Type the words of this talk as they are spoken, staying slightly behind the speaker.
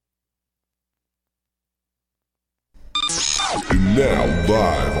And now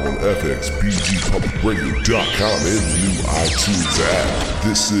live on FXBGPublicRadio.com and the new iTunes app,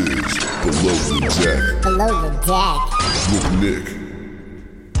 this is Below the Deck. Below the Deck. With Nick.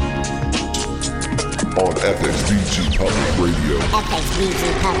 On FXBG Public Radio.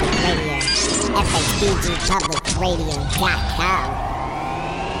 FXBG Public Radio. FXBGPublicRadio.com.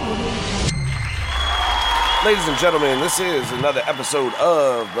 Ladies and gentlemen, this is another episode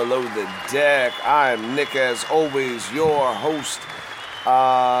of Below the Deck. I'm Nick, as always, your host.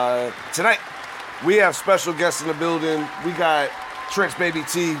 Tonight, we have special guests in the building. We got Trench Baby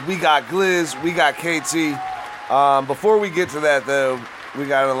T, we got Gliz, we got KT. Before we get to that, though, we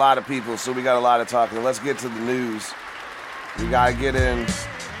got a lot of people, so we got a lot of talking. Let's get to the news. We got to get in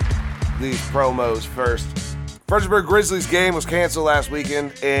these promos first. Fredericksburg Grizzlies game was canceled last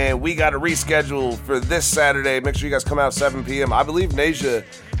weekend, and we got to reschedule for this Saturday. Make sure you guys come out 7 p.m. I believe Nasia,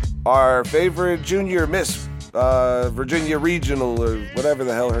 our favorite junior Miss Virginia Regional, or whatever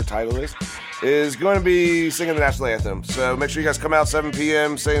the hell her title is going to be singing the national anthem. So make sure you guys come out 7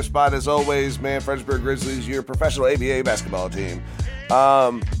 p.m., same spot as always. Man, Fredericksburg Grizzlies, your professional ABA basketball team.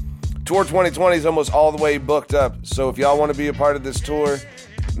 Tour 2020 is almost all the way booked up, so if y'all want to be a part of this tour,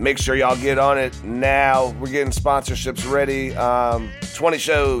 make sure y'all get on it now. We're getting sponsorships ready. 20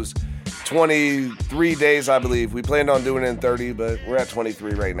 shows, 23 days, I believe. We planned on doing it in 30, but we're at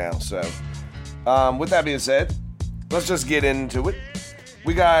 23 right now. So, with that being said, let's just get into it.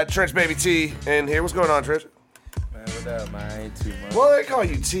 We got Trench Baby T in here. What's going on, Trench? Man, what up, man? Ain't too much. Well, they call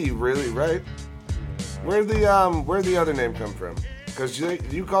you T, really, right? Where'd the other name come from? Because they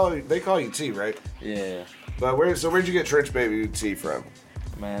call you T, right? Yeah. But where'd you get Trench Baby T from?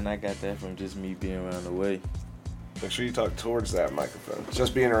 Man, I got that from just me being around the way. Make sure you talk towards that microphone.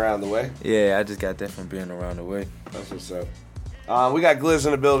 Just being around the way? Yeah, I just got that from being around the way. That's what's up. We got Gliz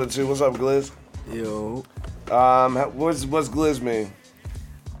in the building, too. What's up, Gliz? Yo. What's Gliz mean?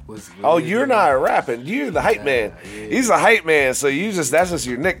 What's Gliz? Oh, you're not rapping. You're the hype man. Yeah. He's a hype man, so that's just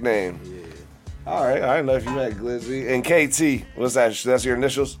your nickname. Yeah. All right, I didn't know if you meant Glizzy. And KT, what's that? That's your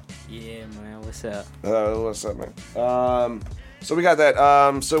initials? Yeah, man. What's up? What's up, man? So we got that.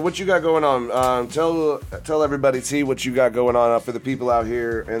 So what you got going on? Tell everybody, T, what you got going on for the people out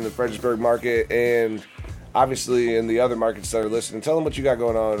here in the Fredericksburg market and obviously in the other markets that are listening. Tell them what you got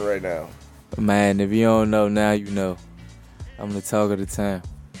going on right now. Man, if you don't know, now you know. I'm the talk of the town.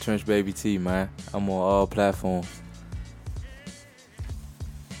 Trench Baby T, man. I'm on all platforms.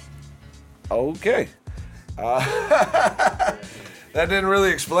 Okay. That didn't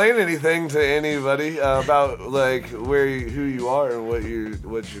really explain anything to anybody about like who you are and what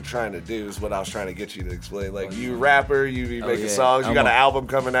you're trying to do is what I was trying to get you to explain. Like you rapper, you making songs, you got an album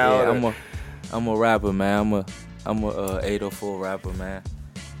coming out. Yeah, I'm a rapper, man. I'm a 804 rapper, man.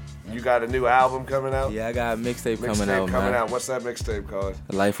 You got a new album coming out? Yeah, I got a mixtape coming out, man. What's that mixtape called?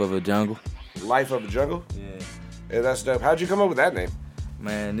 Life of a Jungle. Life of a Jungle? Yeah. Yeah, that's dope. How'd you come up with that name?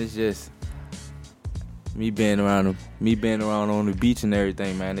 Man, it's just me being around on the beach and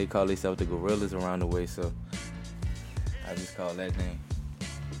everything, man. They call themselves the gorillas around the way, so I just call that name.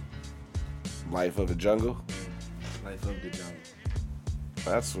 Life of the Jungle? Yeah. Life of the Jungle.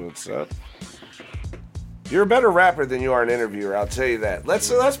 That's what's up. You're a better rapper than you are an interviewer, I'll tell you that. Let's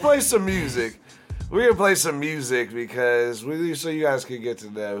play some music. We're gonna play some music because so you guys can get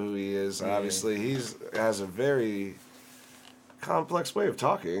to know who he is. Yeah. Obviously, he has a very complex way of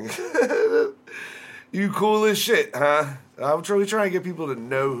talking. You cool as shit, huh? I'm trying to get people to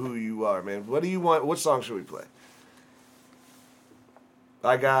know who you are, man. What do you want? What song should we play?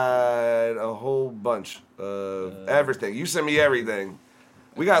 I got a whole bunch of everything. You send me everything.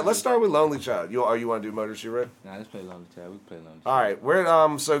 Let's start with Lonely Child. You want to do Motor She Wrote? Nah, let's play Lonely Child. We can play Lonely Child. All right.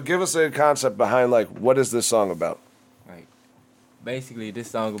 So give us a concept behind, like, what is this song about? Right. Basically,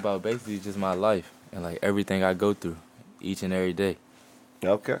 this song about just my life and, like, everything I go through each and every day.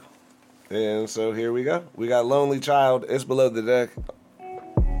 Okay. And so here we go. We got Lonely Child. It's Below the Deck.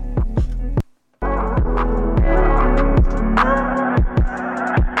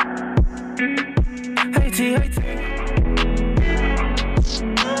 Hey T.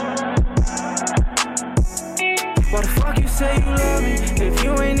 Why the fuck you say you love me if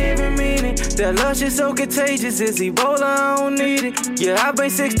you ain't even mean it? That love shit so contagious, it's Ebola, I don't need it. Yeah, I been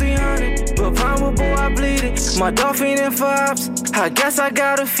 6'300, but pound with boy, I bleed it. My dolphin and for ops, I guess I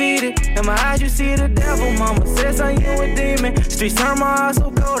gotta feed it. In my eyes, you see the devil. Mama says I'm you a demon. Streets turn my eyes so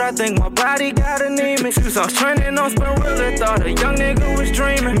cold, I think my body got anemic. Shoes off trending on Spinrilla, thought a young nigga was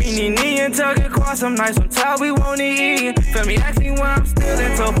dreaming. Me, knee, and tugging quad, some nights on top we won't eat eating. Feel me, ask me why I'm still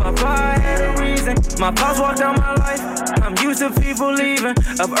in. Told Papa I had a reason. My pops walked out my life. I'm used to people leaving.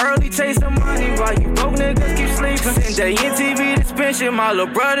 Up early chasing money while you broke niggas keep sleeping. Send day in TV to spend shit, my little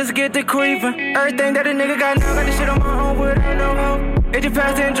brothers get to creeping. Everything that a nigga got now, got this shit on my own without no help. It just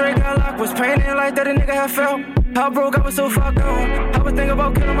passed and Drake got locked, was painting like that a nigga had felt. How broke, I was so far gone. I was thinking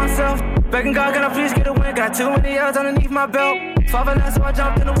about killing myself. Begging God, can I please get a win? Got too many L's underneath my belt. 5'9", so I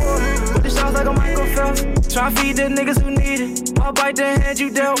jumped in the water. With the shots like a Michael Phelps. Tryna feed the niggas who need it. I'll bite the hand you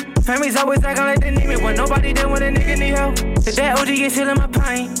dealt. Families always acting like they need me when nobody there when a nigga need help. If that OG is healing my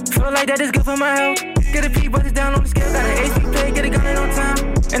pain, feel like that is good for my health. Get a P, bust it down on the scale. Got an HP play, get it gunning on time.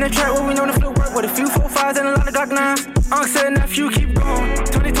 In the track where we know the flip work with a few 4-5s and a lot of Glock 9s. Unc said nephew keep going.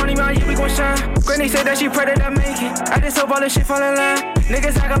 2020 my year we gon' shine. Granny said that she pray that I make it. I just hope all this shit fall in line.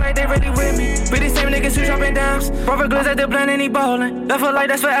 Niggas acting like they really with me. Be the same niggas who dropping downs. Brother Gliz at the blend and he ballin'. Left her like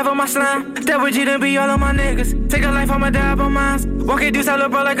that's forever my slime. That would G done be all of my niggas. Take a life, I'ma die by mine. Walk it, do sell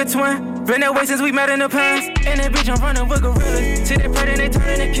bro like a twin. Been that way since we met in the past. In that bitch, I'm running with gorillas. See they pray, then they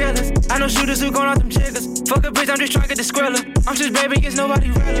turning to killers. I know shooters who gon' off them jiggers. Fuck a bitch, I'm just trying to get the skrilla. I'm just baby, it's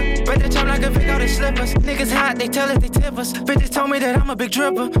nobody realer. Bet the chop like a pick out his slippers. Niggas hot, they tell us they tip us. Bitches told me that I'm a big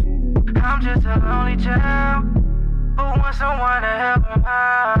dripper. I'm just a lonely child who wants someone to help him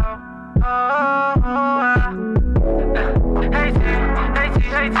out. Hey T, hey T,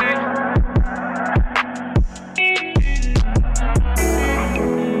 hey T.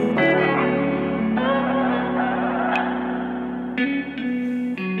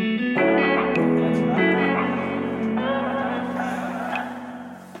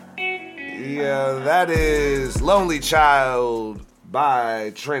 Yeah, that is Lonely Child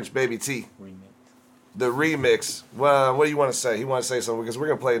by Trench Baby T. The remix. Well, what do you want to say? He want to say something because we're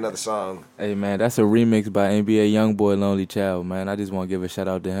going to play another song. Hey, man, that's a remix by NBA Youngboy, Lonely Child, man. I just want to give a shout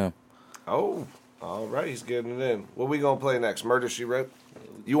out to him. Oh, all right. He's getting it in. What we going to play next? Murder, She Wrote?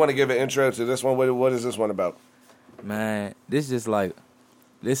 You want to give an intro to this one? What is this one about? Man, this just like,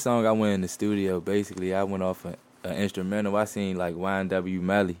 this song I went in the studio, basically. I went off an instrumental. I seen like YNW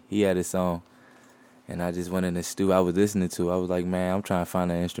Melly. He had a song. And I just went in the studio I was listening to. I was like, man, I'm trying to find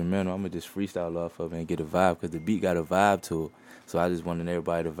an instrumental. I'm going to just freestyle off of it and get a vibe because the beat got a vibe to it. So I just wanted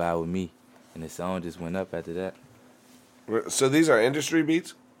everybody to vibe with me. And the song just went up after that. So these are industry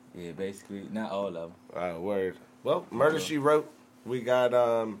beats? Yeah, basically. Not all of them. Word. Well, Murder, She Wrote. We got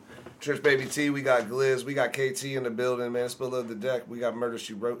Trench Baby T. We got Gliz. We got KT in the building, man. It's Below the Deck. We got Murder,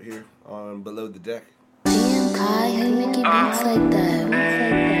 She Wrote here on Below the Deck. Damn, Kai, how you making beats like that?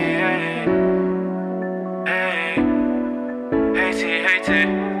 Hey T,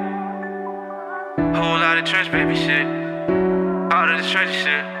 whole lot of trench baby shit. All of this trench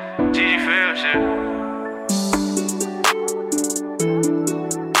shit. GG film shit.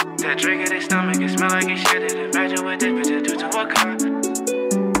 That drink in their stomach, it smell like it shit. Imagine what this bitch do to a car.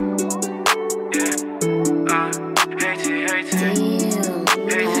 Yeah, hey T.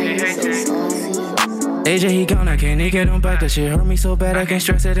 Damn, so saucy. AJ, he gone, I can't get him back. That shit hurt me so bad, I can't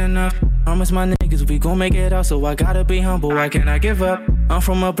stress it enough. Promise my niggas we gon' make it out, so I gotta be humble, why can't I give up? I'm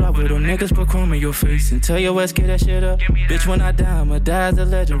from a block where them niggas put chrome in your face and tell your ass get that shit up. Bitch, when I die, I'ma die as a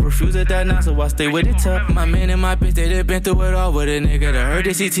legend. Refuse to die now, so I stay with it tough. My man and my bitch, they done been through it all with a nigga that heard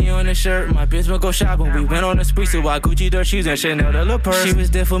the CT on the shirt. My bitch would go shopping, we went on a spree, so I Gucci their shoes and Chanel the little purse. She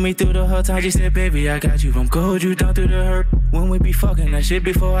was there for me through the whole time, she said, baby, I got you, I'm gonna hold you down through the hurt. When we be fucking that shit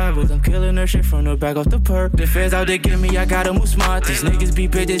before hours, I'm killing her shit from the back off the perk. The feds out there give me, I gotta move smart. These niggas be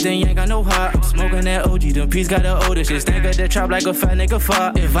bitches, they ain't got no heart. I'm smoking that OG, them P's got the older shit. Stank at the trap like a fat nigga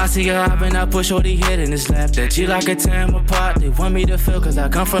fart. If I see her hopping, I push all the head in his lap. That G like a 10 apart. They want me to feel cause I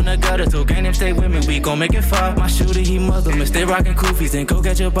come from the gutter. So gang them stay with me, we gon' make it far. My shooter, he Muslim, and stay rockin' koofies. Then go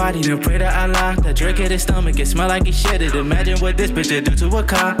get your body, then pray to Allah. That drink hit his stomach, it smell like he shitted. Imagine what this bitch did do to a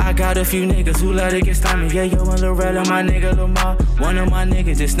car. I got a few niggas who let it get stomach. Yeah, yo, and Loretta, my nigga Lamar. One of my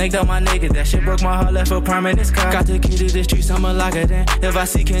niggas just snaked out my niggas. That shit broke my heart, left a permanent scar. Got the key to the streets, I'ma lock it in. If I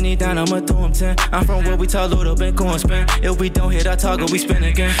see Kenny down, I'ma throw him 10. I'm from where we talk load up and go and spin. If we don't hit our target, we spin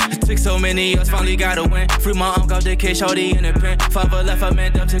again. It took so many years, finally gotta win. Free my uncle out the case, shorty in the pen. 5 left, I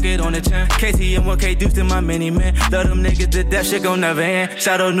manned up to get on the chin. KT and 1K deuce to my mini man. Love them niggas to death, shit gon' never end.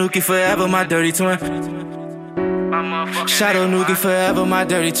 Shout out Nuki forever, my dirty twin. Shout out Nuki forever, my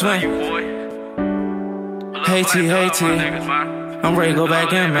dirty twin. Hey T, hey T. I'm ready to go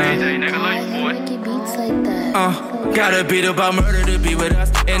back in, man. Why you making beats like that? Gotta beat about murder to be with us.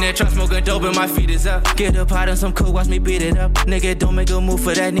 In that truck smoking dope and my feet is up. Get a pot and some coke, watch me beat it up. Nigga, don't make a move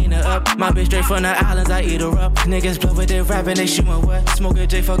for that Nina up. My bitch straight from the islands, I eat her up. Niggas blow with their rapping, they shootin' what? Smoke a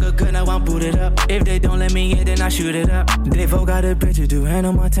J, fuck a good, now I'm booted up. If they don't let me in, then I shoot it up. Davo got a bitch to do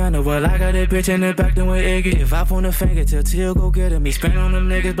Hannah Montana. Well, I got a bitch in the back doing Iggy. If I point a finger, tell Teal go get him. Me spin on them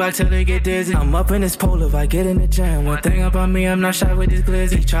niggas block till they get dizzy. I'm up in this pole if I get in the jam. One thing about me, I'm not shy with this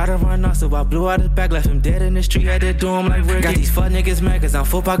glizzy. He tried to run off, so I blew out his back, left him dead in the street. Had to do him like Ricky. Got these fuck niggas mad, cause I'm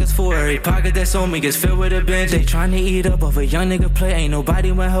full pockets full. Every pocket that's on me gets filled with a bench. They tryna eat up off a young nigga play. Ain't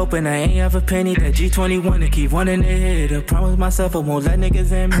nobody went helping, I ain't have a penny. That G21 to keep one in the head. I promise myself I won't let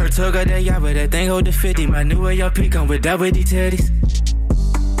niggas in me. Her took out that yacht, but that thing hold the 50. My new ARP come with that with these titties.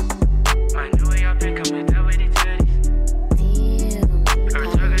 My new ARP come with that with these titties. Damn. Her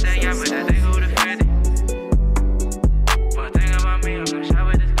took out that yacht, but that thing hold the 50. One thing about me, I'm not shy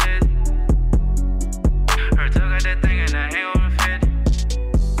with this glizzy. Her took out that thing and I ain't on the 50.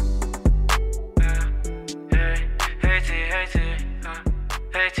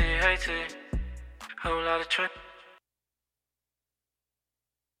 Hey T, whole lot of trip.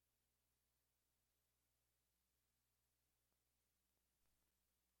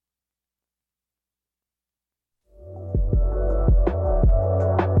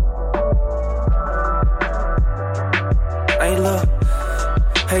 Hey look,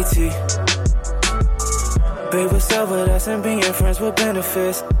 hey T. Babe, what's up with us and being friends with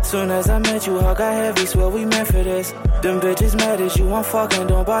benefits? Soon as I met you, I got heavy, swear we meant for this. Them bitches mad at you, I'm fucking,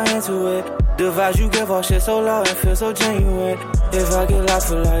 don't buy into it. The vibes you give off shit so loud and feel so genuine. If I get locked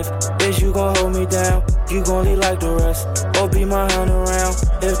for life, is you gon' hold me down? You gon' leave like the rest, or be my hand around?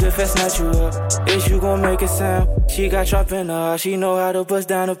 If the fest snatch you up, is you gon' make it sound? She got trap in her, she know how to bust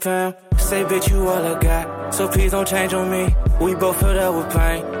down a pound. Say bitch you all I got, so please don't change on me. We both filled up with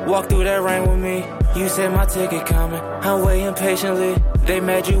pain, walk through that rain with me. You said my ticket coming, I'm waiting patiently. They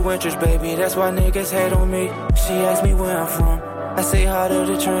mad you interest, baby, that's why niggas hate on me. She asked me where I'm from, I say hard of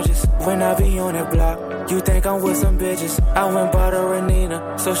the trenches. When I be on that block, you think I'm with some bitches. I went bought her a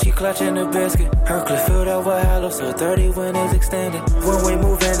Nina, so she clutching the biscuit. Her clip filled up with hollow, so 30 when it's extended. When we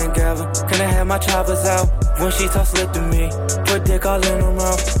move in together, can I have my choppers out? When she talk slick to me, put dick all in her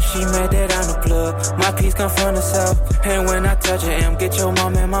mouth. She mad that I'm the plug, my piece come from the south. And when I touch her, get your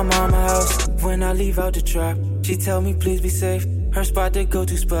mom in my mama house. When I leave out the trap, she tell me please be safe. Her spot the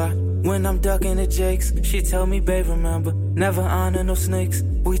go-to spot. When I'm ducking the jakes, she tell me, babe, remember, never honor no snakes.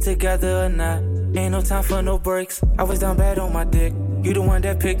 We together or not, ain't no time for no breaks. I was down bad on my dick, you the one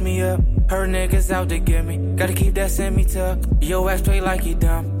that picked me up. Her niggas out to get me, gotta keep that semi-tuck. Yo ass play like you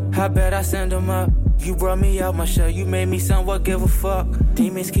dumb, I bet I send them up. You brought me out my shell, you made me somewhat give a fuck.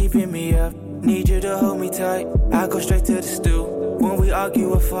 Demons keeping me up, need you to hold me tight. I go straight to the stew, when we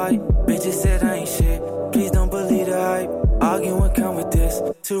argue or fight. Bitches said I ain't shit, please don't believe the hype. Arguing come with this,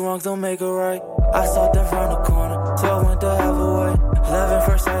 two wrongs don't make a right. I saw that round the corner, so I went to have a way. Love at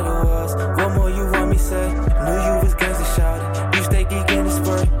first sight it was, what more you want me say? Knew you was gangsta shouted, you stay geek in the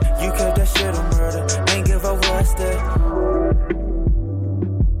spray. You kept that shit on murder, ain't give up where I stay.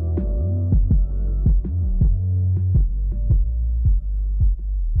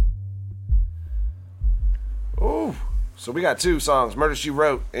 Ooh, so we got two songs, Murder She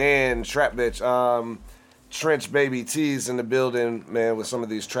Wrote and Trap Bitch. Trench Baby T's in the building, man, with some of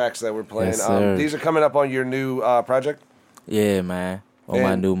these tracks that we're playing. Yes, these are coming up on your new project? Yeah, man. On And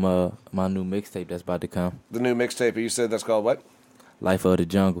my new mixtape that's about to come. the new mixtape, you said that's called what? Life of the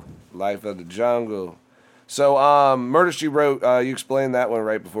Jungle. Life of the Jungle. So, Murder She Wrote, you explained that one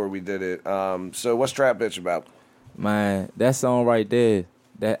right before we did it. So what's Trap Bitch about? Man, that song right there,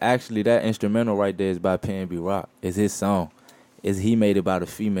 that instrumental right there is by P&B Rock. It's his song. He made it about a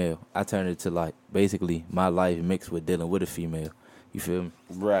female. I turned it to like basically my life mixed with dealing with a female. You feel me?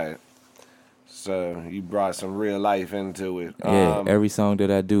 Right. So you brought some real life into it. Yeah, every song that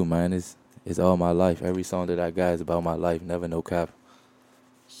I do, man, is all my life. Every song that I got is about my life. Never no cap.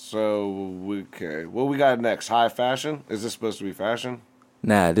 So, okay. What we got next? High fashion? Is this supposed to be fashion?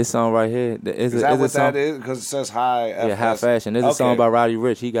 Nah, this song right here Is that what that is? Because it says high Yeah, High Fashion. There's a song by Roddy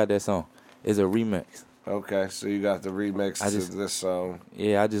Ricch. He got that song. It's a remix. Okay, so you got the remix to this song.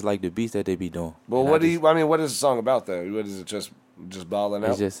 Yeah, I just like the beats that they be doing. Well, what is the song about though? What is it, just balling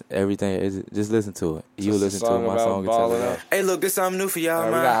out? It's just everything. Just listen to it. You listen to it. My song will tell it. Hey, look, this something new for y'all, All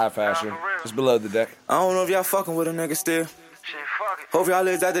right, man. we got High Fashion. It's Below the Deck. I don't know if y'all fucking with a nigga still. Hope y'all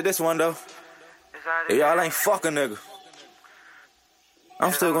is after this one, though. If y'all ain't fucking nigga,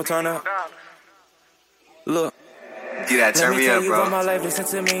 I'm still gonna turn up. Look. Let me tell you about my life, listen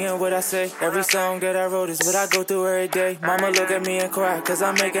to me and what I say. Every song that I wrote is what I go through every day. Mama look at me and cry, cause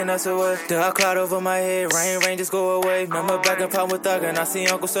I'm making us away. Dark cloud over my head, rain, just go away. Remember back in Palm with Thug and I see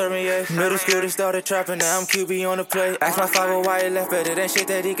Uncle serving, yeah. Middle school, they started trapping, now I'm QB on the play. Ask my father why he left, better than shit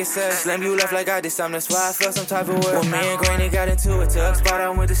that he could say. Slam you left like I did something, that's why I felt some type of way. When me and Granny got into it, to a spot I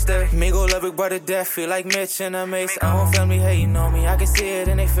went to stay. Me go love big brother death, feel like Mitch and a Mace. I don't family hating on me, I can see it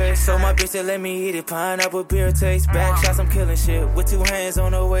in their face. So my bitch, they let me eat it, pineapple beer taste. Back shots, I'm killing shit. With 2 hands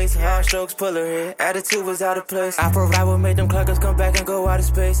on her waist, hard strokes, pull her head. Attitude was out of place. I provide what made them clockers come back and go out of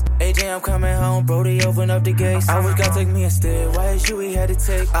space. AJ, I'm coming home, Brody, open up the gates. I wish God took me instead. Why is you he had to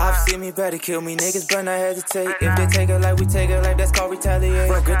take? Obviously, me better kill me, niggas better not hesitate. If they take it like we take it like that's called retaliate.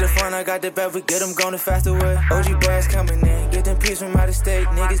 Bro, get the front, I got the back, we get them going the faster way. OG Bass coming in, get them peas from out of state.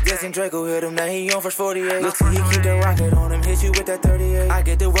 Niggas dissing Draco, hit him, now he on first 48. Look till he keep the rocket on him, hit you with that 38. I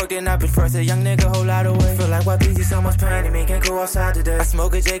get the work, then I be first, a young nigga whole lot of weight. Feel like why busy so much pain in me, can't go outside today. I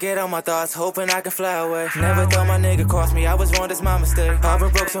smoke a J, get on my thoughts, hoping I can fly away. Never thought my nigga crossed me, I was wrong, that's my mistake. I've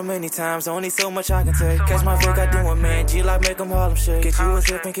been broke so many times, only so much I can take. Catch my Vic, I do a man, G-Lock make them Harlem shake. Get you a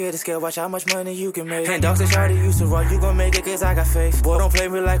zip and get a scale, watch how much money you can make. And dogs that shawty used to roll, you gon' make it cause I got faith. Boy, don't play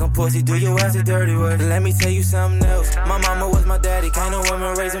me like I'm pussy, do your ass a dirty way. Let me tell you something else, my mama was my daddy, kind of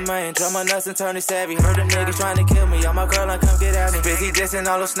woman raising man. Drop my nuts and turn it savvy, heard them niggas trying to kill me. All my girl, come get at me. Busy dissing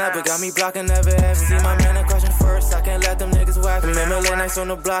all those snapper, got me blocking never having. See my man, I'm crushing first, I can't let them niggas whack me. Remember late nights on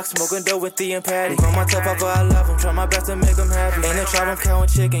the block, smoking dope with Thea and Patty. On my top up, I love them, try my best to make them happy. In the trap, I'm counting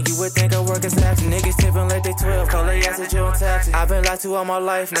chicken, you would think I work as taxi. Niggas tipping like they 12, call they ass a Joe and taxi. I've been lied to all my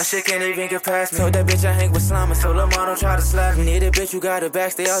life, now shit can't even get past me. Told that bitch I hang with slime, so Lamar don't try to slap me. Need a bitch, you got it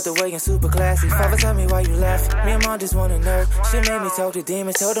back, stay out the way and super classy. Father, tell me why you left, me and mom just wanna know. Shit made me talk to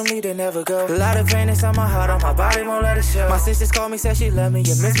demons, told them leave, they never go. A lot of pain inside my heart, on my body, won't let it show. My sisters called me, said she love me,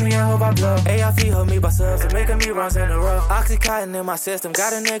 you miss me, I hope I blow. AIP hold me by subs, and making me runs in a row. Oxycontin in my system,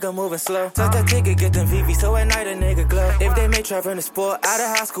 got a nigga moving slow. Touch that ticket, get them VV, so at night a nigga glow. If they make trap in the sport, out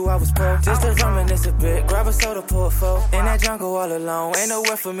of high school I was pro. Just to reminisce a bit, grab a soda, pour a foe. In that jungle all alone, ain't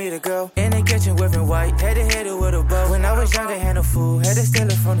nowhere for me to go. In the kitchen whipping white, had to hit it with a bow. When I was younger, had no food, had to steal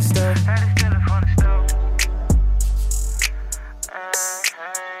it from the stove.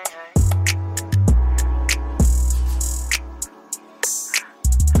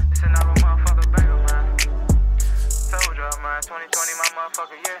 It's another motherfucker banger, man. Told y'all, man, 2020 my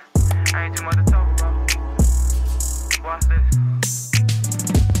motherfucker, yeah. I ain't too much to talk about. Watch this.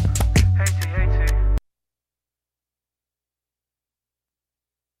 Hey T.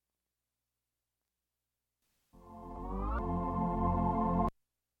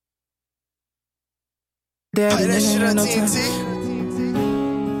 Daddy, that shit on TNT.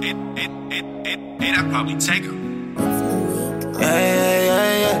 Hey, that probably take her. Yeah.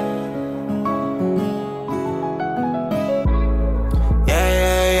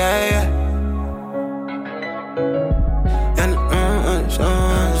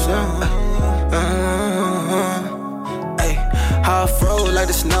 How I froze like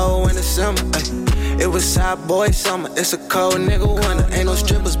the snow in the summer. It was hot boy summer. It's a cold nigga winter. Ain't no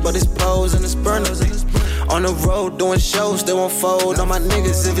strippers, but it's pros and it's burners. On the road doing shows, they won't fold on my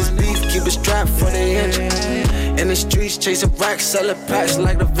niggas. If it's beef, keep it strapped for the engine. In the streets, chasing racks, selling packs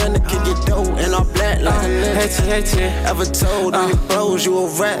like the vendor. Kick your dough and all black like a ninja. Hey T. Ever told any bros you a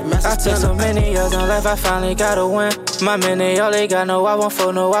rat, master. I took so many years in life, I finally gotta win. My men, they all they got, no, I won't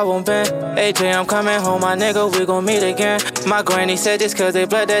fold, no, I won't bend. AJ, I'm coming home, my nigga, we gon' meet again. My granny said this cause they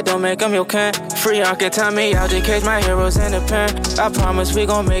blood, that don't make them your kin. Free Uncle Tommy, out the cage, my heroes in the pen. I promise we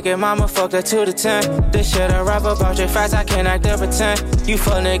gon' make it, mama, fuck that 2 to 10. This shit I rap about your facts, I can't act and pretend. You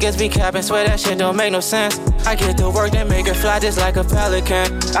fuck niggas be capping, swear that shit don't make no sense. I get to work, then make it fly just like a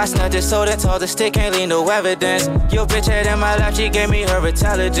pelican. I snatched it so that tall, the stick ain't leave no evidence. Your bitch head in my lap, she gave me her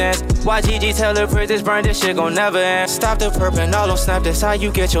intelligence. Why GG tell her bridges burn, this shit gon' never end. Stop the perpin', all on snap, that's how you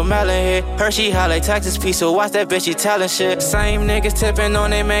get your melon hit. Hershey high like Texas piece, so watch that bitch, she tellin' shit. Same niggas tipping on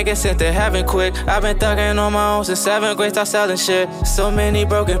they man, get sent to heaven quick. I've been thuggin' on my own since 7th grade, start selling shit. So many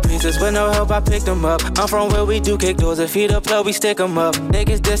broken pieces, with no help, I picked them up. I'm from where we do kick doors, if he the plug, we stick them up.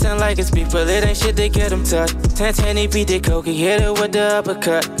 Niggas dissing like it's beef, but it ain't shit to get them touched. 10-10, he beat the coke, he hit it with the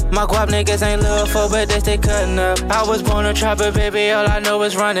uppercut. My guap niggas ain't little for, but they stay cutting up. I was born a trapper, baby, all I know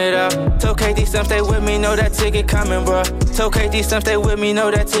is run it up. So KT, some stay with me, know that ticket coming, bruh. Told KT Slim stay with me, know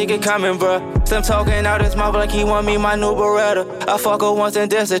that ticket coming, bruh. Slim talking out his mouth like he want me my new Beretta. I fuck her once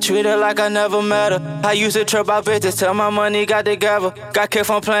and then treat her like I never met her. I used to trip out bitches till my money got together. Got kicked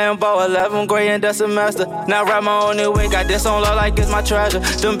from playing ball, 11th grade in that semester. Now ride my own new way, got this on low like it's my treasure.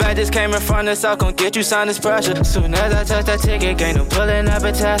 Them badges came in front of us, gon' get you signed this pressure. Soon as I touch that ticket, gain them pulling up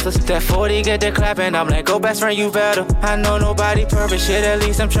at Teslas. That 40 get the clapping, I'm like, go best friend, you better. I know nobody perfect, shit, at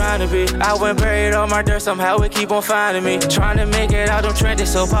least I'm trying to be. I went buried all my dirt, somehow it keep on finding me. Trying to make it out them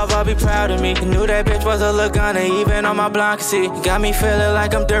trenches, so Papa be proud of me. Knew that bitch was a little gunner, even on my blind could see. Got me feeling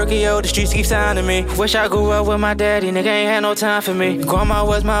like I'm Dirky, yo, the streets keep sounding me. Wish I grew up with my daddy, nigga ain't had no time for me. Grandma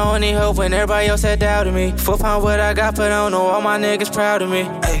was my only hope when everybody else had doubted me. 4 pound what I got put on, know all my niggas proud of me.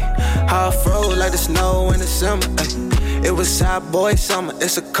 Ay, how I froze like the snow in the summer. Ay, it was hot boy summer,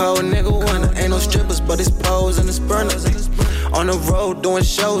 it's a cold nigga winter. Ain't no strippers, but it's poles and it's burners. On the road doing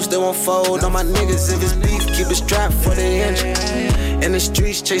shows, they won't fold. On my niggas, if it's beef, keep it strapped for the engine. In the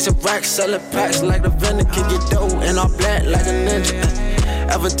streets, chasing racks, selling packs like the vendor. Kick your dough and all black like a ninja.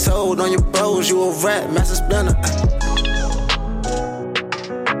 Ever told on your bros, you a rat, master splinter.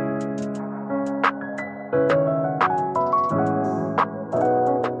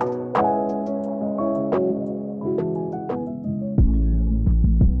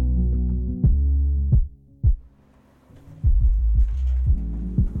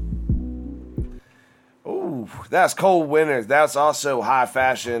 That's Cold Winter. That's also High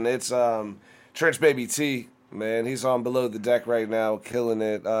Fashion. It's Trench Baby T, man. He's on Below the Deck right now, killing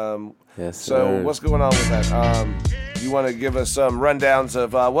it. Yes, so sir. what's going on with that? You want to give us some rundowns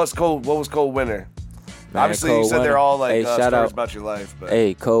of what was Cold Winter? Man, Obviously, Cold you said Winter. they're all like Hey, shout stories out. about your life. But.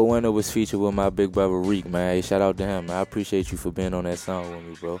 Hey, Cold Winter was featured with my big brother Reek, man. Hey, shout out to him, man. I appreciate you for being on that song with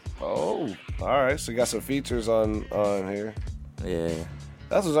me, bro. Oh, all right. So you got some features on here. Yeah.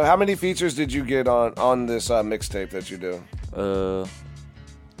 That's what's, how many features did you get on this mixtape that you're doing? 2.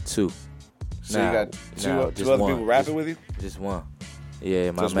 So you got two other people rapping with you? Just one.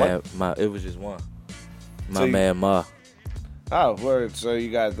 Yeah, Just it was just one. So Man Ma. Oh, word. So you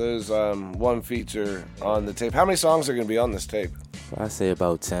got those one feature on the tape. How many songs are going to be on this tape? I say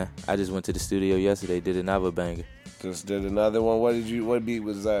about 10. I just went to the studio yesterday, did another banger. Just did another one. What beat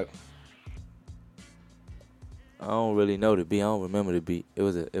was that? I don't really know the beat. I don't remember the beat. It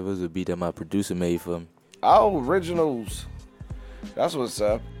was a beat that my producer made for me. Oh, originals. That's what's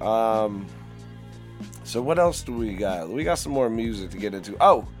up. So what else do we got? We got some more music to get into.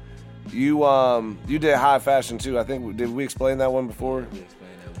 Oh, you did High Fashion too. I think did we explain that one before? We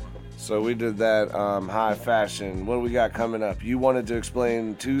explained that one. So we did that High Fashion. What do we got coming up? You wanted to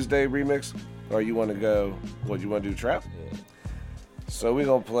explain Tuesday remix, or you want to go? What you want to do? Trap? Yeah. So we're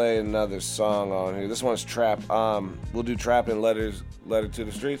gonna play another song on here. This one's Trap. We'll do Trap and Letter to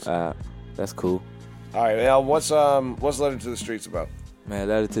the Streets. That's cool. All right, now what's Letter to the Streets about? Man,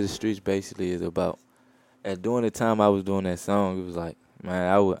 Letter to the Streets basically is about, during the time I was doing that song, it was like,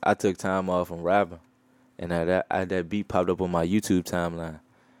 man, I took time off from rapping, and that beat popped up on my YouTube timeline,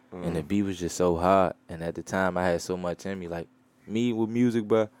 and the beat was just so hard, and at the time I had so much in me, like me with music,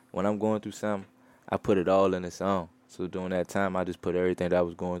 bro. When I'm going through something, I put it all in the song. So during that time, I just put everything that I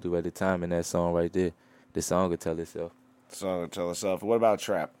was going through at the time in that song right there. The song could tell itself. The song will tell itself. What about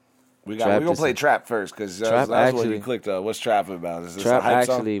Trap? We're gonna play Trap first because that's what you clicked on. What's Trap about? Is this Trap a hype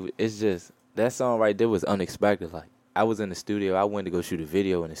actually, song? it's just that song right there was unexpected. Like I was in the studio, I went to go shoot a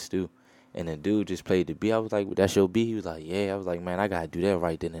video in the stew, and the dude just played the beat. I was like, "That's your beat?" He was like, "Yeah." I was like, "Man, I gotta do that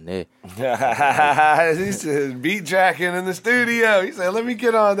right then and there." He said beat jacking in the studio. He said, "Let me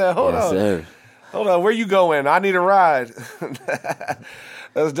get on that. Hold on, sir. Hold on. Where you going? I need a ride."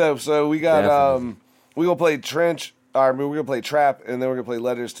 That's dope. So we got we gonna play Trench. We're gonna play Trap, and then we're gonna play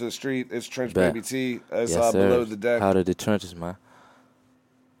Letters to the Street. It's Trench Bet. Baby T. It's Yes, Below the Deck. Out of the trenches, man.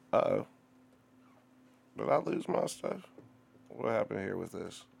 Uh-oh. Did I lose my stuff? What happened here with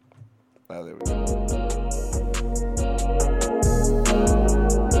this? Oh, there we go.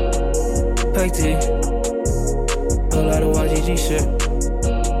 Hey T, whole lot of YGG shit.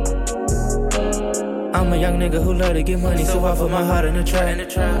 I'm a young nigga who love to get money, so I put my heart in the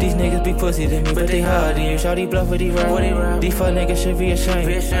trap. These niggas be pussy to me, but they hard to you. Shawty bluff with these rap. These fuck niggas should be ashamed,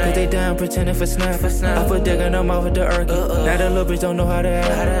 cause they down pretending for snap. I put dick in her mouth with the erky. Now the little bitch don't know how to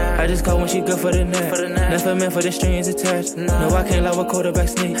act. I just call when she good for the net. Never meant for the strings attached. No, I can't love a quarterback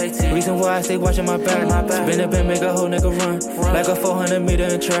sneak. Reason why I stay watching my back. Spin up and make a whole nigga run like a 400-meter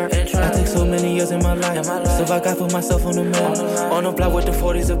in trap. I take so many years in my life, so I gotta put myself on the map. On the block with the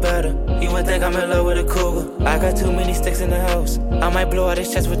 40s or better. You would think I'm in love with a cougar. I got too many sticks in the house. I might blow out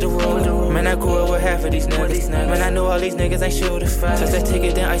his chest with the ruler. Man, I grew up with half of these niggas. Man, I know all these niggas ain't shooters. Touch that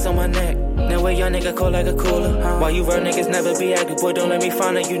ticket, then ice on my neck. Now way young nigga cold like a cooler. Why you real niggas never be active, boy, don't let me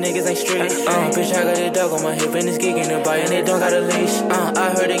find out you niggas ain't straight. Bitch, I got a dog on my hip and it's geeking the body and it don't got a leash.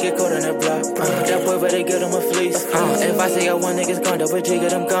 I heard it get caught on that block. That boy better get him a fleece. If I say I want niggas gone, double G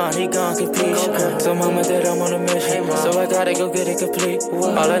get him gone, he gone compete. So mama said I'm on a mission, so I gotta go get it complete.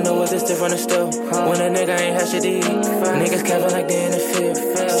 All I know is it's different from the stove. When a nigga ain't had shit to eat, niggas capping like they in the field.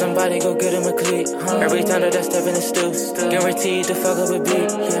 Somebody go get him a cleat. Every time that I step in the stoop, guaranteed to fuck up a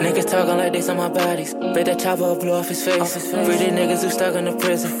beat. Niggas talking like they on my bodies. Bet that chopper blow off his face. Free the niggas who stuck in the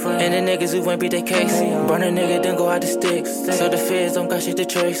prison, and the niggas who ain't beat their case. Burn a nigga, then go out the sticks, so the feds don't got shit to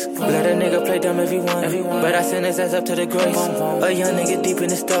trace. Let a nigga play dumb if he want, but I send his ass up to the grace. A young nigga deep in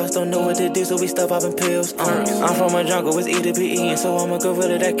the stars, don't know what to do, so we stop popping pills. I'm from a jungle, it's eat to be eaten, so I'm a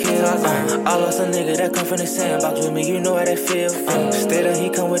gorilla that kills. I lost a nigga that come from the sandbox with me, you know how that feel. Stay there, he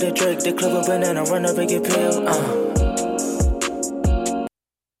come with a Drake, the clip a banana, run up and get peeled.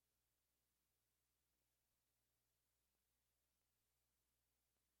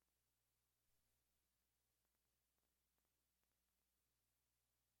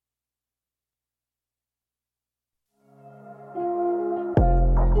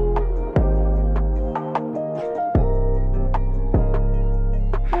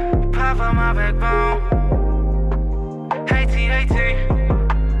 For my backbone, AT.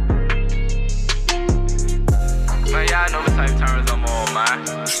 Man, y'all know what type of terms I'm on, man.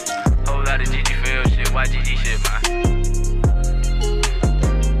 Whole lot of GG Phil shit, YGG shit, man.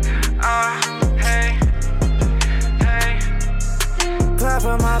 Hey. Clap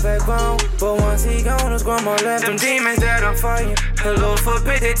for my backbone, but once he gone, it's grandma left. Them demons that I'm fighting, hello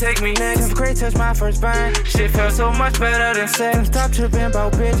footprint, they take me next. Them crate touch my first bang. Shit felt so much better than sex. Stop tripping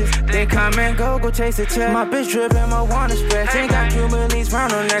about bitches. They come and Go chase a check. My bitch drippin', my wanna stretch. Ain't got Cumulines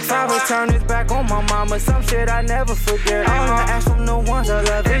round her neck. I would turn this back on my mama. Some shit I never forget. All I ask from the ones I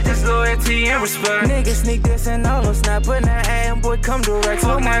love. It's just loyalty and respect. Niggas sneak this and all them snap. Put that ad and boy come direct.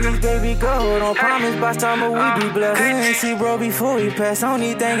 So my niggas baby go. Don't promise by summer we be blessed. We ain't see bro before he passed.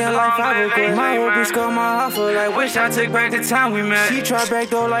 Only thing in life I regret. My old bitch got my heart for like wish I took back the time we met. She tried back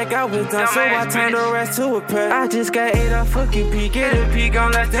door like I was done. So I turned the rest to a pet. I just got 8 off fucking peak. Get a peek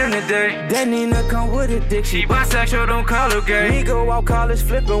on less than a day. That Nina come with a dick. She bisexual, don't call her gay. Me go out college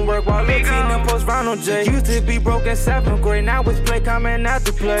flipping work while Latina post Ronald J. Used to be broke in 7th grade. Now it's play coming out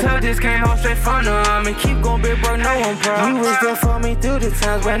to play. Tell this came home straight from the arm and keep going big bro, no one proud. You was there for me through the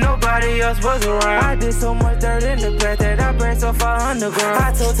times when nobody else was around. I did so much dirt in the past that I bred so far underground.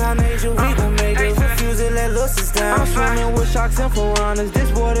 I told Time Asia we gon' make it. Refuse to let losses down. I'm swimming with sharks and piranhas.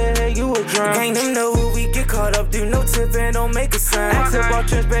 This water here you would drown. Gang them know who we get caught up. Do no tipping, don't make a sign. Ask about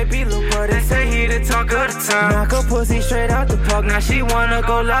trips, baby, look but they say he the talk of the town. Knock a pussy straight out the park. Now she wanna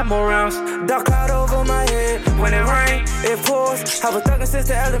go lot more rounds. Dark cloud over my head. When it rain, it pours. I was thuggin' since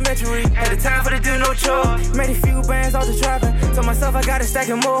the elementary. Had the time for to do no chore. Made a few bands off the trapping. Told myself I gotta stack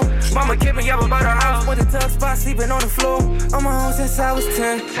it more. Mama kept me up about her house. Went to tug spot, sleeping on the floor. On my own since I was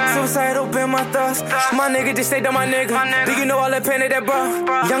 10. Suicidal been my thoughts. My nigga just stayed on my nigga. Do you know all that pain that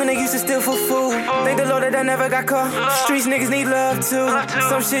brought? Young nigga used to steal for food. Thank the Lord that I never got caught. Streets niggas need love too.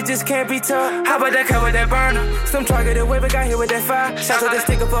 Some shit just can't be taught. How about that cut with that burner? Some target away, but got hit with that fire. Shots with that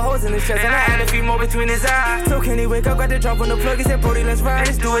sticker for holes in his chest. And I had a few more between his eyes. So can he wake up, got the drop on the plug. He said, Brody, let's ride.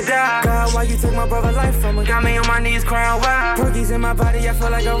 Let's do it die. God, why you take my brother life from him? Got me on my knees crying why? Perkies in my body, I feel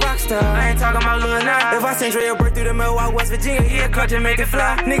like a rock star. I ain't talking about Lil Nas. If I send Dre a bird through the middle out West Virginia, he a clutch and make it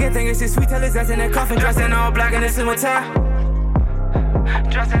fly. Nigga think it's his sweet, tell his ass in that coffin. Dressing all black in a suit and tie.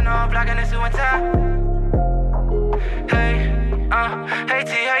 Dressing all black in a suit and tie. Hey,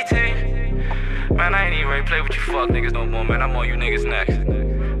 AT. Man, I ain't even ready to play with you fuck niggas no more, man. I'm on you niggas next.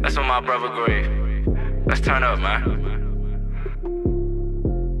 That's on my brother grave. Let's turn up, man.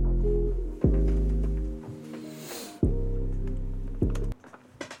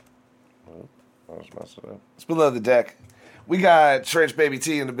 It's Below the Deck. We got Trench Baby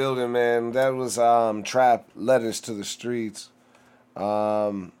T in the building, man. That was Trap Letters to the Streets.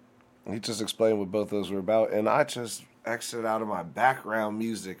 He just explained what both those were about, and I just exited out of my background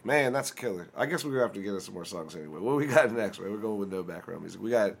music. Man, that's a killer. I guess we're going to have to get us some more songs anyway. What we got next, man? We're going with no background music.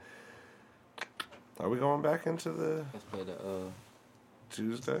 We got... Are we going back into the... Let's play the...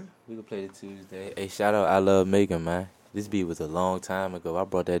 Tuesday? We can play the Tuesday. Hey, shout out I Love Megan, man. This beat was a long time ago. I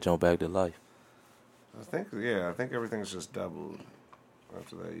brought that joint back to life. I think everything's just doubled.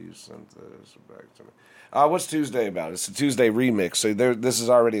 After that, you sent this back to me. What's Tuesday about? It's a Tuesday remix. So this is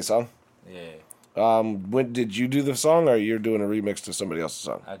already a song? Yeah. When did you do the song, or you're doing a remix to somebody else's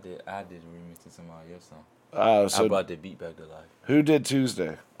song? I did a remix to somebody else's song. So I brought the beat back to life. Who did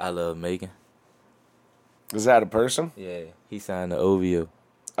Tuesday? I Love Megan. Is that a person? Yeah. He signed the OVO.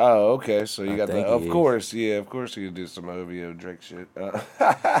 Oh, okay. So you got think the. Of he is. course, yeah. Of course, you do some OVO Drake shit.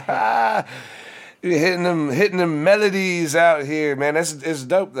 You're hitting them melodies out here, man. It's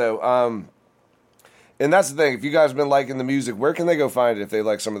dope though. And that's the thing. If you guys been liking the music, where can they go find it if they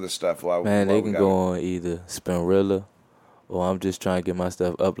like some of this stuff? Man, they can go on either Spinrilla, or I'm just trying to get my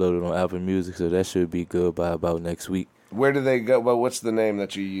stuff uploaded on Apple Music, so that should be good by about next week. Where do they go? Well, what's the name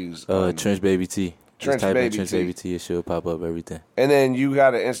that you use? Trench Baby T. Trench type in Baby Trench T. Baby T, it should pop up everything. And then you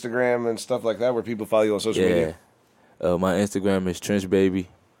got an Instagram and stuff like that where people follow you on social media? My Instagram is Trench Baby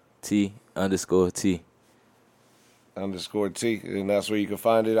T _T. _T, and that's where you can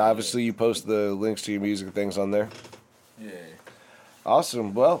find it. Obviously, you post the links to your music and things on there. Yeah.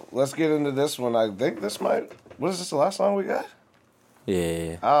 Awesome. Well, let's get into this one. I think this might... What is this, the last song we got?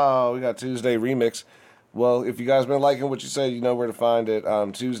 Yeah. Oh, we got Tuesday Remix. Well, if you guys been liking what you said, you know where to find it.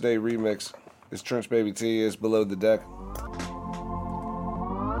 Tuesday Remix. It's Trench Baby T. It's Below the Deck.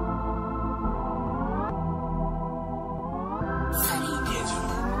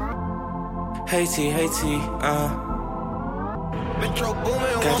 Hey T, Metro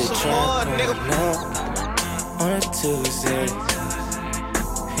Boomin, got want the some trap more, nigga. going up on a Tuesday.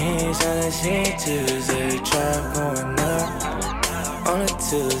 He ain't tryna see Tuesday, trap going up on a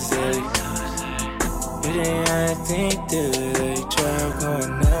Tuesday. You didn't have to think Tuesday, trap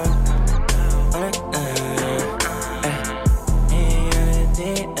going up on a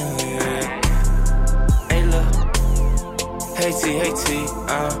Hey look, hey T,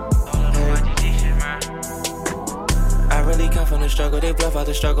 I really come from the struggle, they bluff out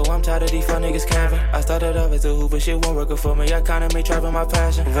the struggle. I'm tired of these fuck niggas capping. I started off as a hoop, but shit won't work for me. I kinda make trapping my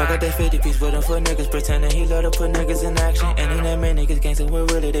passion. Rock out that 50 piece with them for niggas, pretending he love to put niggas in action. And in that man niggas gangsta when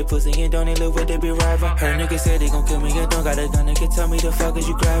really they pussy and don't even live what they be rapping. Her niggas say they gon' kill me and don't got a gun, nigga tell me the fuck is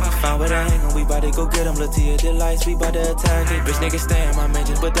you grabbing. Found where I hang on, we bout to go get them. Latia the lights, we bout to attack it. Bitch niggas stay in my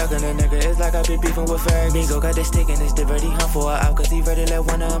mentions, but ducking a nigga. It's like I been beefing with faggots. Nigo got that stick and it's dirty hunt for her out, cause he ready let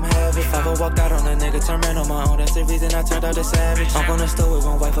one of them have it. If I walked out on a nigga, turn man on my own, that's the reason I turned out the savage. I'm gonna store with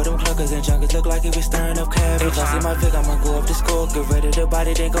one wife for them cluckers and junkers. Look like he was stirring up cabbage. If I see my pick, I'ma go up the score. Get ready to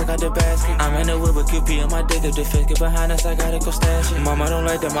body, then go got the basket. I'm in the whip with QP on my dick. If the fist get behind us, I gotta go stash it. Mama don't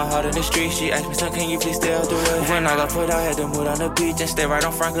like that, my heart in the street. She asked me, son, can you please stay out the way? When I got put out, had to move on the beach and stay right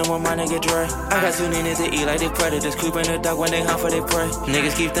on Franklin when my nigga Dre. I got two niggas to eat like they predators. Creep in the dark when they hunt for they prey.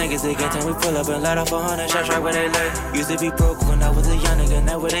 Niggas keep thinking they can tell we pull up and let off 100 shots right where they lay. Used to be broke when I was a young nigga.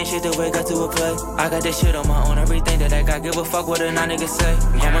 Now it ain't shit the way got to a play. I got this shit on my own, everything that I got. Give a fuck what a non niggas say.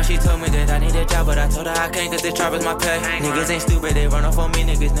 Mama, she told me that I need a job, but I told her I can't cause this job is my pay. Niggas ain't stupid, they run off on me.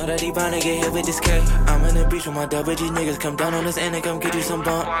 Niggas know that he bound to get hit with this K. I'm in the beach with my double G niggas. Come down on this end and come get you some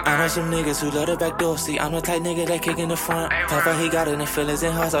bump. I know some niggas who love the back door. See, I'm the type nigga that kick in the front. Papa, he got it in feelings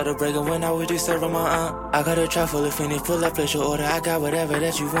and hearts all the breaking when I was just serving my aunt. I got a trap full of fiends, pull up, place your order. I got whatever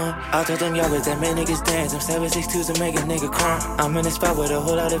that you want. I told them y'all was that man niggas dance. I'm 762s to make a nigga crumb. I'm in the spot with a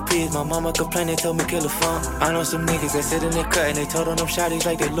whole lot of peas. My mama complained, they told me kill a funk. I know some niggas that sit in the cut and they told on them shotties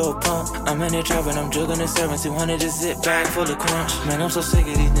like they little pump. I'm in the trap and I'm juggling the servants. 200 just zip bag full of crunch. Man, I'm so sick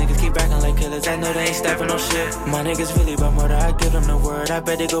of these niggas keep acting like killers. I know they ain't stepping on shit. My niggas really about murder. I give them the word. I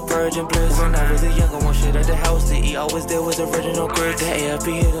bet they go purge and bliss. When I was a younger one, shit at the house to eat. Always there was original grits. That ALP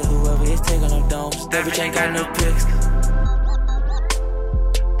hitter, whoever is taking them domes. That bitch ain't got no pics.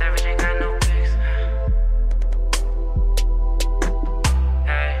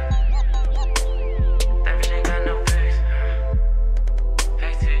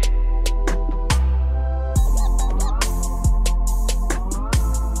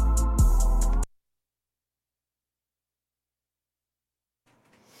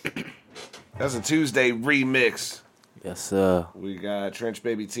 That's a Tuesday remix. Yes, sir. We got Trench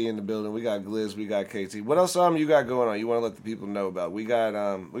Baby T in the building. We got Gliz. We got KT. What else you got going on? You want to let the people know about? We got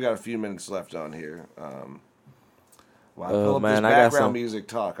a few minutes left on here. While I pull up this background music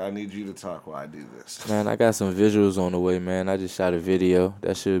talk, I need you to talk while I do this. Man, I got some visuals on the way, man. I just shot a video.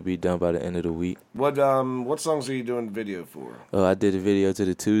 That should be done by the end of the week. What songs are you doing the video for? I did a video to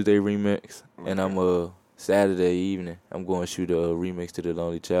the Tuesday remix, okay. And I'm Saturday evening. I'm going to shoot a remix to the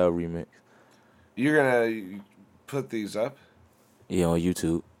Lonely Child remix. You're gonna put these up? Yeah, on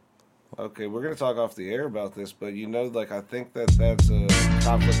YouTube. Okay, we're gonna talk off the air about this, but I think that's a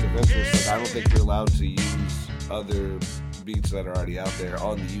conflict of interest. I don't think you're allowed to use other beats that are already out there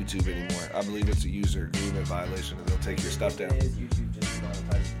on the YouTube anymore. I believe it's a user agreement violation, and they'll take your stuff down. YouTube just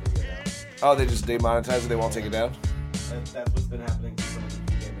demonetizes the video now. Oh, they just demonetize it? They won't take it down? That's what's been happening to some of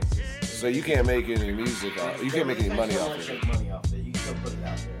the video mixes. So you can't make any music off. You can't make any money off of it. Make money off it. You can still put it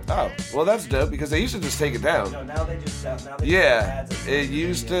out there. Oh, well, that's dope because they used to just take it down. No, now they just Yeah, it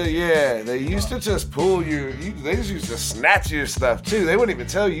used to. Yeah, they used to just pull your. They just used to snatch your stuff too. They wouldn't even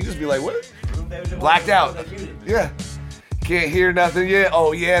tell you. You just be like, what? Blacked out. Yeah. Can't hear nothing yet.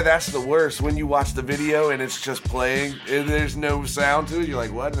 Oh yeah, that's the worst when you watch the video and it's just playing and there's no sound to it. You're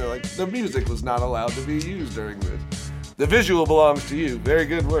like, what? And they're like, the music was not allowed to be used during this. The visual belongs to you. Very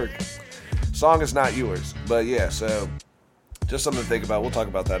good work. Song is not yours. But yeah, so just something to think about. We'll talk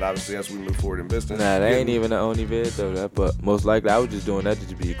about that obviously as we move forward in business. Nah, that ain't even the only vid though. But most likely I was just doing that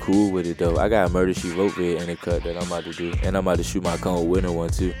to be cool with it though. I got a Murder She Wrote vid in the cut that I'm about to do, and I'm about to shoot my Cold Winter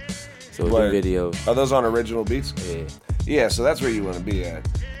one too. So the video. Are those on original beats? Yeah. Yeah, so that's where you want to be at.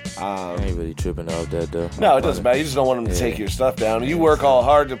 I ain't really tripping off that though. No, it doesn't matter. You just don't want them to take your stuff down. You work all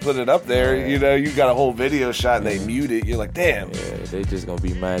hard to put it up there. You know, you got a whole video shot and they mute it. You're like, damn. Yeah, they just gonna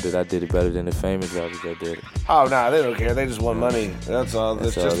be mad that I did it better than the famous rappers that did it. Oh, nah, they don't care. They just want money. That's all.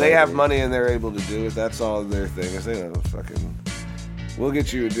 It's just they have money and they're able to do it. That's all their thing is. They don't fucking. We'll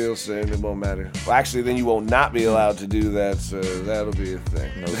get you a deal soon. It won't matter. Well, actually, then you will not be allowed to do that, so that'll be a thing.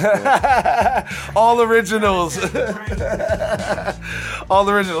 No, all originals. All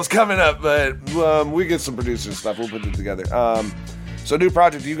originals coming up, but we get some producer stuff. We'll put it together. So, new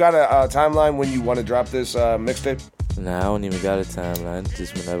project. You got a timeline when you want to drop this mixtape? Nah, I don't even got a timeline.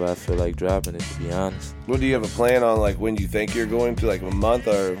 Just whenever I feel like dropping it, to be honest. What do you have a plan on, like when you think you're going to, like a month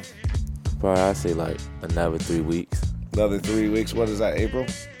or? Probably I'd say like another 3 weeks. Another 3 weeks. What is that, April?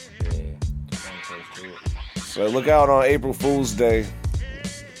 Yeah. So look out on April Fool's Day.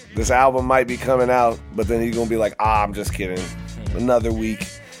 This album might be coming out, but then he's going to be like, I'm just kidding. Another week.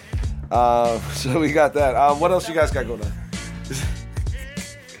 So we got that. What else you guys got going on?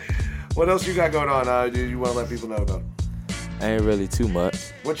 What else you got going on? Do you want to let people know about? Ain't really too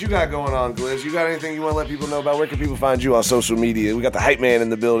much. What you got going on, Gliz? You got anything you want to let people know about? Where can people find you on social media? We got the hype man in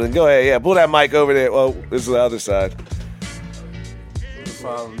the building. Go ahead, yeah. Pull that mic over there. Well, this is the other side.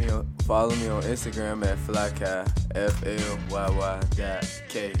 Follow me on Instagram at Flykai, FLYY.KAI.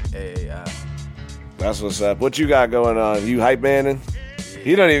 That's what's up. What you got going on? You hype manning?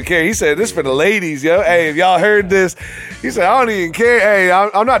 He don't even care. He said this for the ladies, yo. Hey, if y'all heard this, he said I don't even care. Hey,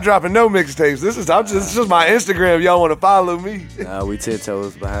 I'm not dropping no mixtapes. This is just my Instagram. If y'all want to follow me. Nah, we 10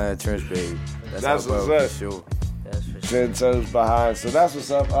 toes behind Trench Baby. That's what's up. For sure. 10 toes behind. So that's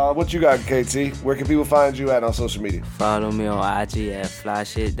what's up. What you got, KT? Where can people find you at on social media? Follow me on IG at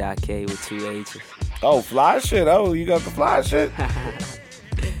flyshit.k with 2 H's. Oh, fly shit. Oh, you got the fly shit.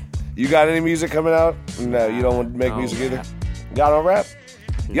 You got any music coming out? No, you don't want to make music either? Y'all don't rap?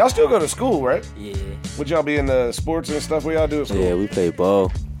 Y'all still go to school, right? Yeah. Would y'all be in the sports and stuff? What y'all do at school? Yeah, we play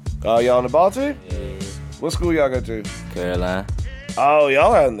ball. Oh, y'all on the ball team? Yeah. What school y'all go to? Caroline. Oh,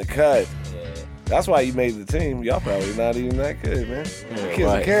 y'all are in the cut. Yeah. That's why you made the team. Y'all probably not even that good, man. The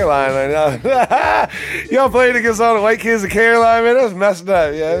kids in Caroline right now. Y'all playing against all the white kids in Caroline, man. That's messed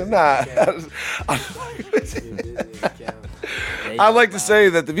up. Yeah, nah. I'd like to say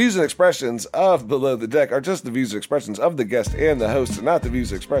that the views and expressions of Below the Deck are just the views and expressions of the guest and the host, and not the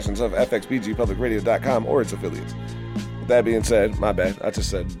views and expressions of FXBGPublicRadio.com or its affiliates. With that being said, my bad. I just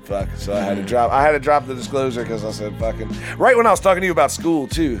said fuck, so I had to drop the disclosure because I said fucking right when I was talking to you about school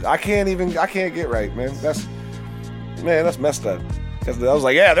too. I can't get right, man. That's messed up. Because I was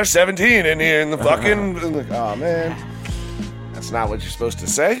like, yeah, there's 17 in here, and the fucking like, oh man, that's not what you're supposed to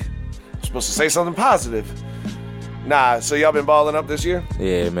say. You're supposed to say something positive. Nah, so y'all been balling up this year?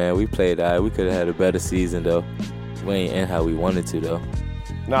 Yeah, man, we played out. We could have had a better season, though. We ain't in how we wanted to, though.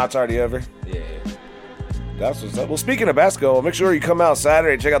 Nah, it's already over. Yeah. That's what's up. Well, speaking of basketball, make sure you come out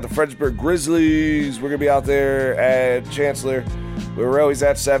Saturday and check out the Fredericksburg Grizzlies. We're going to be out there at Chancellor. We're always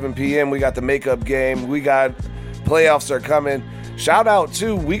at 7 p.m. We got the makeup game. We got playoffs are coming. Shout out,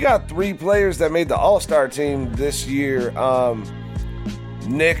 too, we got 3 players that made the All-Star team this year.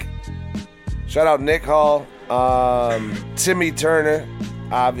 Nick. Shout out Nick Hall. Timmy Turner,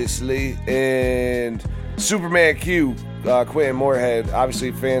 obviously, and Superman Q, Quentin Moorhead.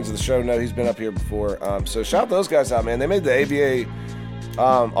 Obviously, fans of the show know he's been up here before. So shout those guys out, man. They made the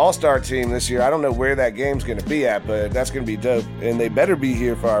ABA All-Star team this year. I don't know where that game's going to be at, but that's going to be dope. And they better be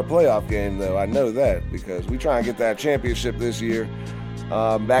here for our playoff game, though. I know that because we try and get that championship this year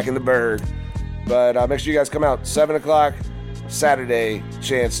back in the Berg. But make sure you guys come out 7 o'clock Saturday,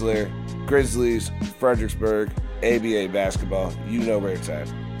 Chancellor. Grizzlies, Fredericksburg, ABA basketball. You know where it's at.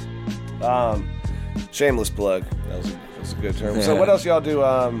 Shameless plug. That was a good term. Yeah. So what else y'all do?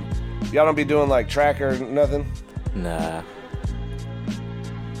 Y'all don't be doing like track or nothing? Nah.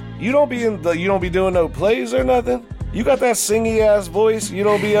 You don't be doing no plays or nothing? You got that singy ass voice. You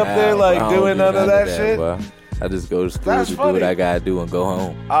don't be up there like doing none of that shit. Bro. I just go to school That's to funny. do what I gotta do and go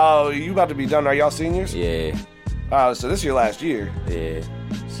home. Oh, you about to be done? Are y'all seniors? Yeah, Oh, so this is your last year. yeah,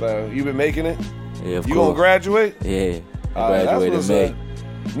 So you been making it? yeah. Of You course. gonna graduate? Yeah, I That's graduated what's in May. up.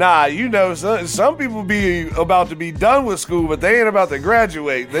 Nah, you know, some people be about to be done with school, but they ain't about to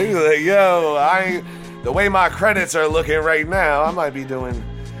graduate. They be like, yo, the way my credits are looking right now, I might be doing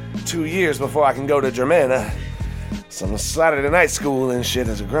 2 years before I can go to Germana. Some Saturday night school and shit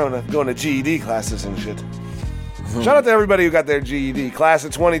as a grown-up, going to GED classes and shit. Shout out to everybody who got their GED. Class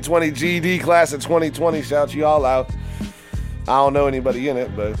of 2020, GED class of 2020. Shout you all out. I don't know anybody in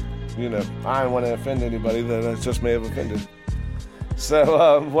it, but, you know, I don't want to offend anybody that I just may have offended.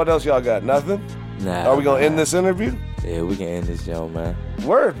 So, what else y'all got? Nothing? Nah. Are we going to end this interview? Yeah, we can end this show, man.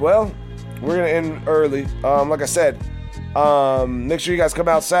 Word. Well, we're going to end early. Like I said, make sure you guys come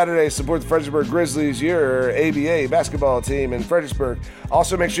out Saturday, support the Fredericksburg Grizzlies, your ABA basketball team in Fredericksburg.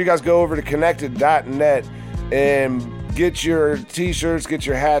 Also, make sure you guys go over to connected.net and get your t-shirts, get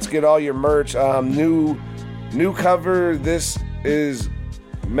your hats, get all your merch. New cover. This is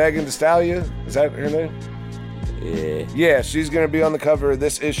Megan Thee Stallion. Is that her name? Yeah. Yeah, she's going to be on the cover of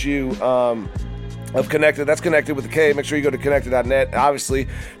this issue of Connected. That's Connected with a K. Make sure you go to connected.net. Obviously,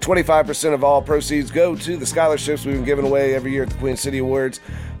 25% of all proceeds go to the scholarships we've been giving away every year at the Queen City Awards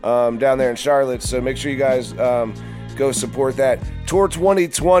down there in Charlotte. So make sure you guys go support that. Tour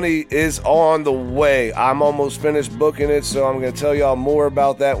 2020 is on the way. I'm almost finished booking it, so I'm going to tell y'all more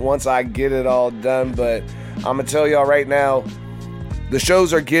about that once I get it all done. But I'm going to tell y'all right now, the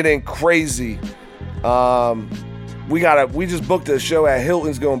shows are getting crazy. We just booked a show at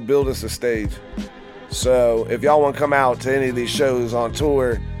Hilton's going to build us a stage. So if y'all want to come out to any of these shows on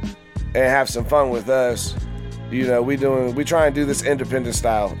tour and have some fun with us, you know, we try and do this independent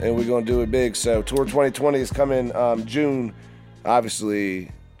style, and we're going to do it big. So Tour 2020 is coming June,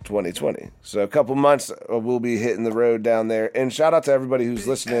 obviously 2020. So a couple months we'll be hitting the road down there. And shout out to everybody who's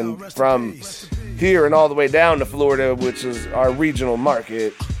listening from here and all the way down to Florida, which is our regional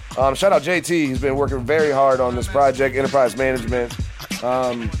market. Shout out JT. He's been working very hard on this project, Enterprise Management.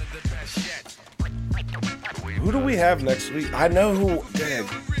 Who do we have next week? I know who. Dang.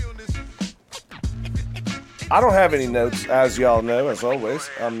 I don't have any notes, as y'all know, as always.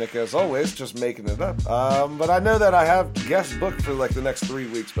 I'm Nick, as always, just making it up. But I know that I have guests booked for like the next 3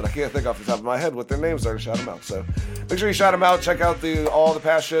 weeks, but I can't think off the top of my head what their names are to shout them out. So make sure you shout them out. Check out all the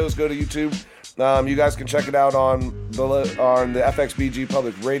past shows. Go to YouTube. You guys can check it out on the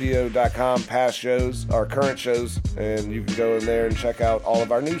fxbgpublicradio.com past shows, our current shows, and you can go in there and check out all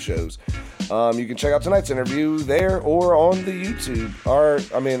of our new shows. You can check out tonight's interview there or on the YouTube,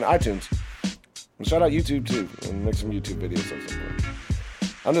 iTunes. And shout out YouTube too, and make some YouTube videos or something.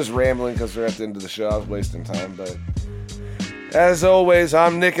 I'm just rambling because we're at the end of the show. I was wasting time, but as always,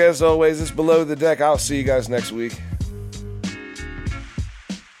 I'm Nick. As always, it's Below the Deck. I'll see you guys next week.